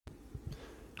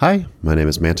Hi, my name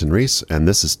is Manton Reese, and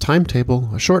this is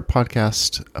Timetable, a short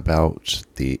podcast about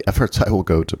the efforts I will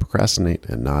go to procrastinate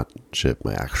and not ship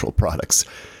my actual products.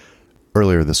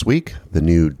 Earlier this week, the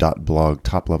new .blog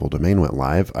top-level domain went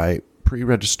live. I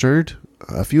pre-registered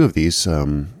a few of these,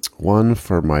 one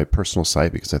for my personal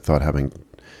site because I thought having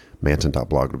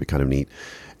manton.blog would be kind of neat,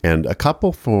 and a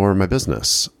couple for my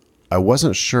business. I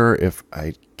wasn't sure if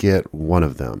I'd get one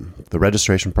of them. The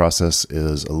registration process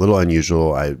is a little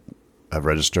unusual. I've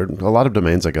registered a lot of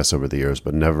domains, I guess, over the years,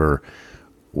 but never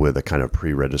with a kind of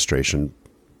pre-registration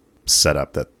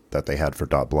setup that they had for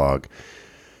 .blog.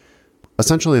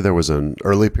 Essentially, there was an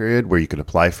early period where you could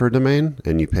apply for a domain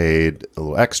and you paid a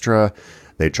little extra.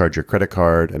 They'd charge your credit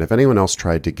card. And if anyone else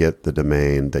tried to get the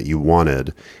domain that you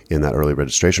wanted in that early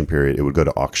registration period, it would go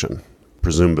to auction.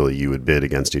 Presumably, you would bid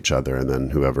against each other, and then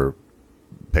whoever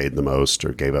paid the most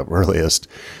or gave up earliest,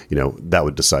 that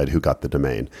would decide who got the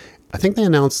domain. I think they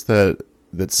announced that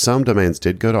some domains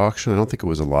did go to auction. I don't think it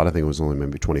was a lot. I think it was only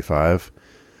maybe 25.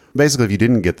 Basically, if you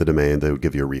didn't get the domain, they would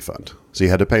give you a refund. So you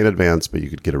had to pay in advance, but you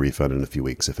could get a refund in a few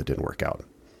weeks if it didn't work out.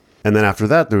 And then after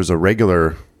that, there was a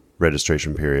regular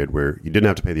registration period where you didn't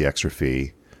have to pay the extra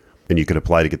fee and you could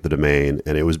apply to get the domain.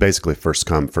 And it was basically first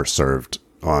come, first served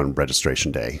on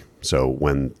registration day. So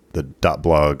when the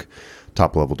 .blog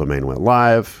top-level domain went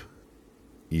live,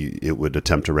 it would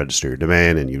attempt to register your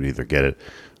domain and you'd either get it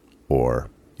or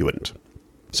you wouldn't.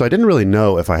 So I didn't really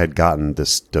know if I had gotten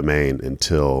this domain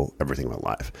until everything went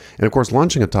live. And of course,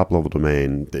 launching a top-level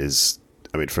domain is,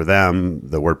 for them,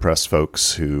 the WordPress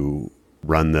folks who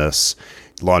run this,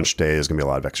 launch day is going to be a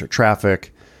lot of extra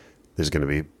traffic. There's going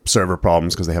to be server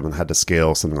problems because they haven't had to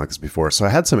scale something like this before. So I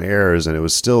had some errors and it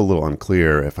was still a little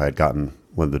unclear if I had gotten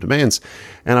one of the domains.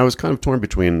 And I was kind of torn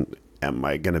between, am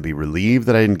I going to be relieved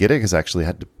that I didn't get it because I actually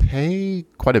had to pay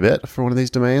quite a bit for one of these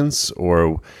domains,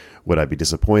 or would I be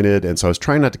disappointed? And so I was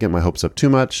trying not to get my hopes up too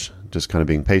much, just kind of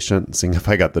being patient, seeing if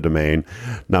I got the domain,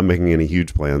 not making any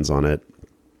huge plans on it.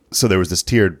 So there was this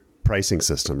tiered pricing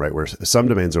system, right, where some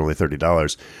domains are only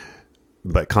 $30,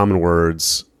 but common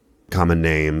words, common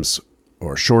names,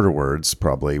 or shorter words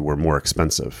probably were more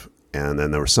expensive. And then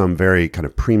there were some very kind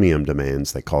of premium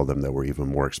domains, they called them, that were even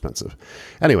more expensive.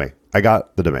 Anyway, I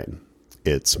got the domain.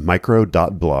 It's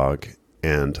micro.blog,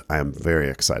 and I am very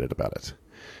excited about it.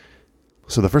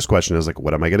 So the first question is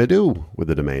what am I going to do with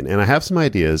the domain? And I have some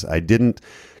ideas. I didn't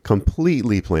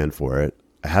completely plan for it.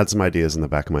 I had some ideas in the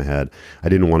back of my head. I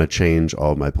didn't want to change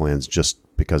all of my plans just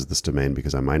because of this domain,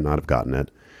 because I might not have gotten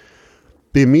it.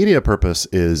 The immediate purpose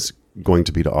is going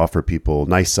to be to offer people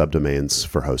nice subdomains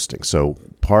for hosting. So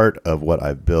part of what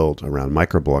I've built around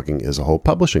microblogging is a whole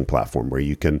publishing platform where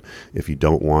you can, if you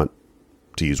don't want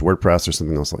to use WordPress or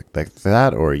something else like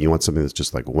that, or you want something that's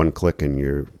just like one click and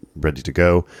you're ready to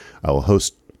go, I will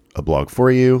host a blog for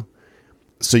you.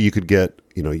 So you could get,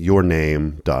 your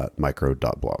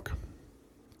name.micro.blog.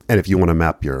 And if you want to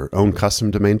map your own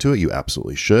custom domain to it, you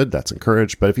absolutely should. That's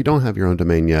encouraged. But if you don't have your own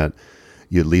domain yet,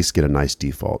 you at least get a nice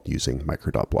default using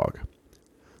micro.blog.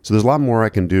 So there's a lot more I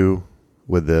can do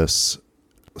with this.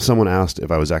 Someone asked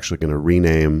if I was actually going to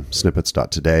rename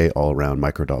snippets.today all around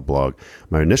micro.blog.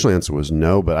 My initial answer was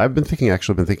no, but I've been thinking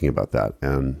about that,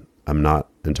 and I'm not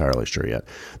entirely sure yet.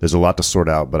 There's a lot to sort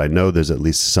out, but I know there's at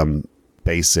least some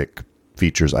basic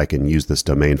features I can use this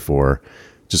domain for,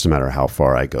 just a matter of how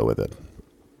far I go with it.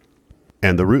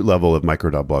 And the root level of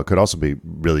micro.blog could also be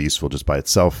really useful just by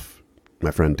itself.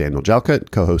 My friend Daniel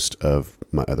Jalkut, co-host of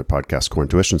my other podcast, Core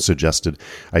Intuition, suggested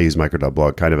I use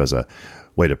micro.blog kind of as a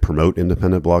way to promote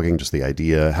independent blogging, just the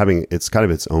idea, it's kind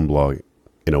of its own blog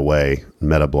in a way,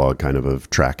 meta blog kind of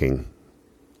tracking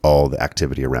all the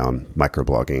activity around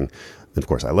microblogging. And of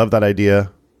course, I love that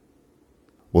idea.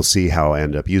 We'll see how I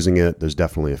end up using it. There's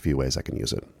definitely a few ways I can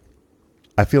use it.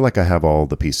 I feel like I have all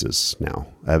the pieces now.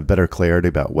 I have better clarity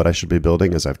about what I should be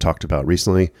building, as I've talked about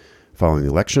recently following the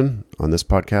election on this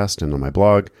podcast and on my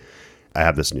blog. I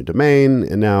have this new domain,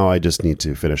 and now I just need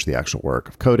to finish the actual work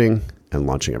of coding and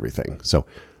launching everything. So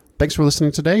thanks for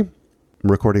listening today.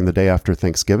 I'm recording the day after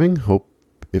Thanksgiving. Hope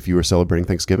if you were celebrating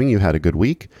Thanksgiving, you had a good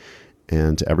week.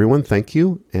 And to everyone, thank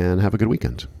you and have a good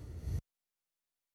weekend.